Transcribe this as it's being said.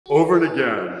Over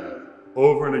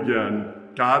and again,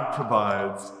 God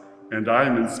provides, and I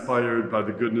am inspired by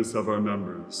the goodness of our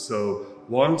members. So,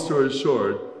 long story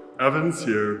short, Evan's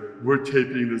here, we're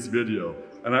taping this video.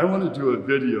 And I want to do a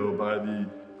video by the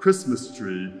Christmas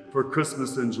tree for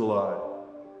Christmas in July.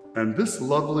 And this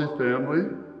lovely family,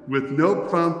 with no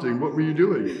prompting, what were you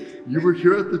doing? You were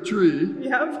here at the tree,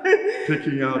 Yep.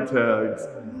 picking out tags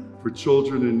for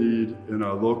children in need in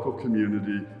our local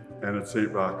community and at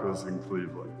Saint Rocco's in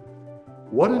Cleveland.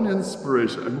 What an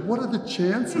inspiration. I mean, what are the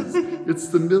chances? It's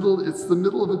the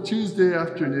middle of a Tuesday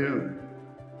afternoon.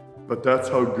 But that's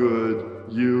how good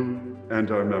you and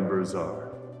our members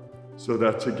are. So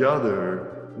that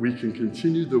together we can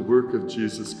continue the work of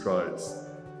Jesus Christ,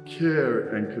 care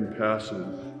and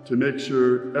compassion to make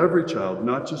sure every child,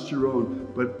 not just your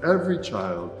own, but every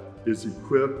child is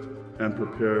equipped and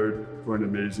prepared for an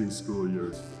amazing school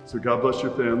year. So God bless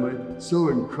your family. So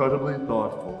incredibly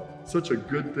thoughtful. Such a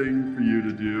good thing for you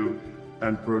to do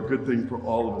and for a good thing for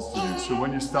all of us to do. So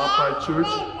when you stop by church,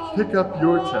 pick up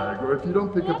your tag. Or if you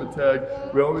don't pick up a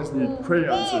tag, we always need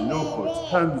crayons and notebooks,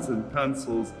 pens and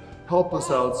pencils. Help us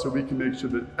out so we can make sure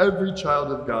that every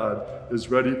child of God is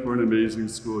ready for an amazing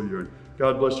school year.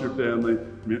 God bless your family.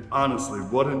 I mean, honestly,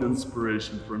 what an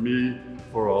inspiration for me,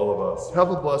 for all of us. Have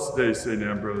a blessed day, St.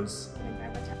 Ambrose. Thank you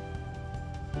very much.